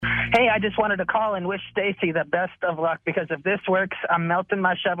Hey, I just wanted to call and wish Stacy the best of luck because if this works, I'm melting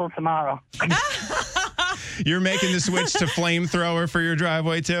my shovel tomorrow. You're making the switch to flamethrower for your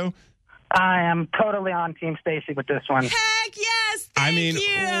driveway, too? I am totally on Team Stacy with this one. Heck yes! Thank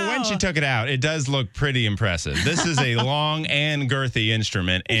you. Once you took it out, it does look pretty impressive. This is a long and girthy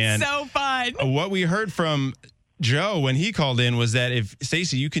instrument. And so fun. What we heard from Joe when he called in was that if,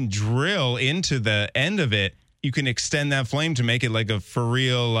 Stacy, you can drill into the end of it, you can extend that flame to make it like a for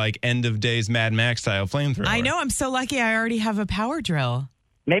real, like end of days Mad Max style flamethrower. I know. I'm so lucky I already have a power drill.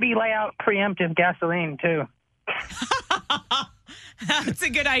 Maybe lay out preemptive gasoline, too. That's a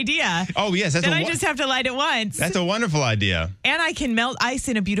good idea. Oh, yes. Then I just have to light it once. That's a wonderful idea. And I can melt ice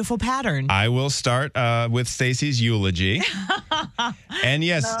in a beautiful pattern. I will start with Stacy's eulogy. And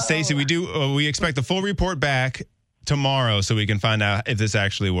yes, Stacy, we expect the full report back tomorrow so we can find out if this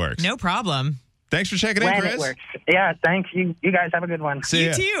actually works. No problem. Thanks for checking in, When Chris. it works. Yeah, thanks. You guys have a good one. See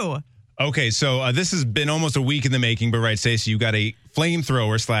ya. You too. Okay, so this has been almost a week in the making, but right, Stacey, you got a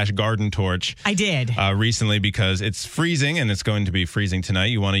flamethrower / garden torch. I did. Recently because it's freezing and it's going to be freezing tonight.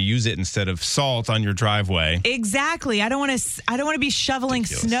 You want to use it instead of salt on your driveway. Exactly. I don't want to be shoveling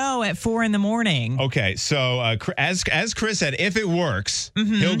snow at 4 a.m. Okay, so as Chris said, if it works,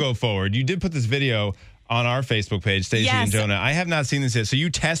 he'll go forward. You did put this video on our Facebook page, Stacey and Jonah. I have not seen this yet. So you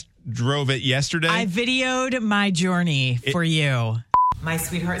test drove it yesterday? I videoed my journey for you. My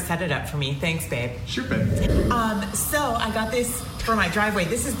sweetheart set it up for me. Thanks, babe. Sure, babe. So I got this for my driveway.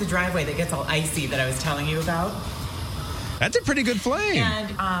 This is the driveway that gets all icy that I was telling you about. That's a pretty good flame.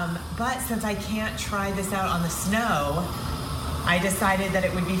 And but since I can't try this out on the snow, I decided that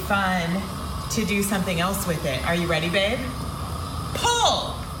it would be fun to do something else with it. Are you ready, babe?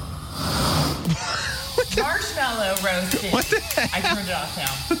 Pull! Marshmallow roasting. What the heck? I turned it off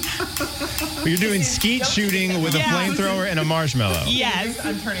now. You're doing skeet shooting with a flamethrower and a marshmallow. Yes.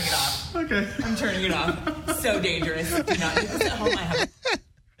 I'm turning it off. Okay. I'm turning it off. So dangerous. Do not do this at home. I have.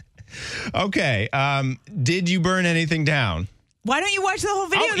 Okay. Did you burn anything down? Why don't you watch the whole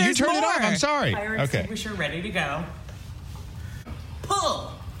video? Oh, There's you turned more. it off. I'm sorry. Fire Okay. extinguisher ready to go.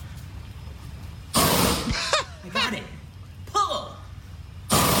 Pull. I got it. Pull.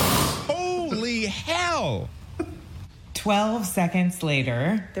 Holy hell. 12 seconds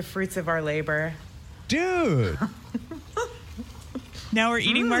later. The fruits of our labor. Dude. Now we're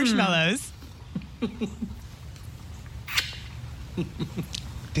eating marshmallows.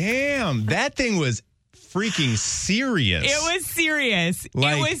 Damn, that thing was freaking serious. It was serious.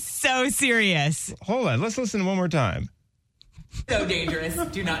 Like- it was so serious. Hold on, let's listen one more time. So dangerous.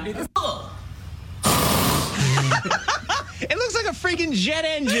 Do not do this. It looks like a freaking jet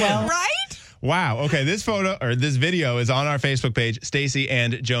engine. Right? Wow. Okay, this video is on our Facebook page, Stacey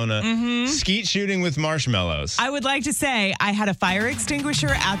and Jonah. Skeet shooting with marshmallows. I would like to say I had a fire extinguisher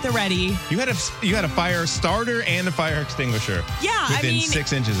at the ready. You had a fire starter and a fire extinguisher. Yeah, within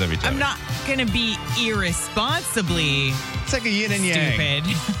 6 inches of each other. I'm not going to be irresponsibly It's like a yin and yang.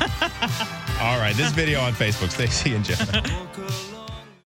 stupid. All right, this video on Facebook, Stacey and Jonah.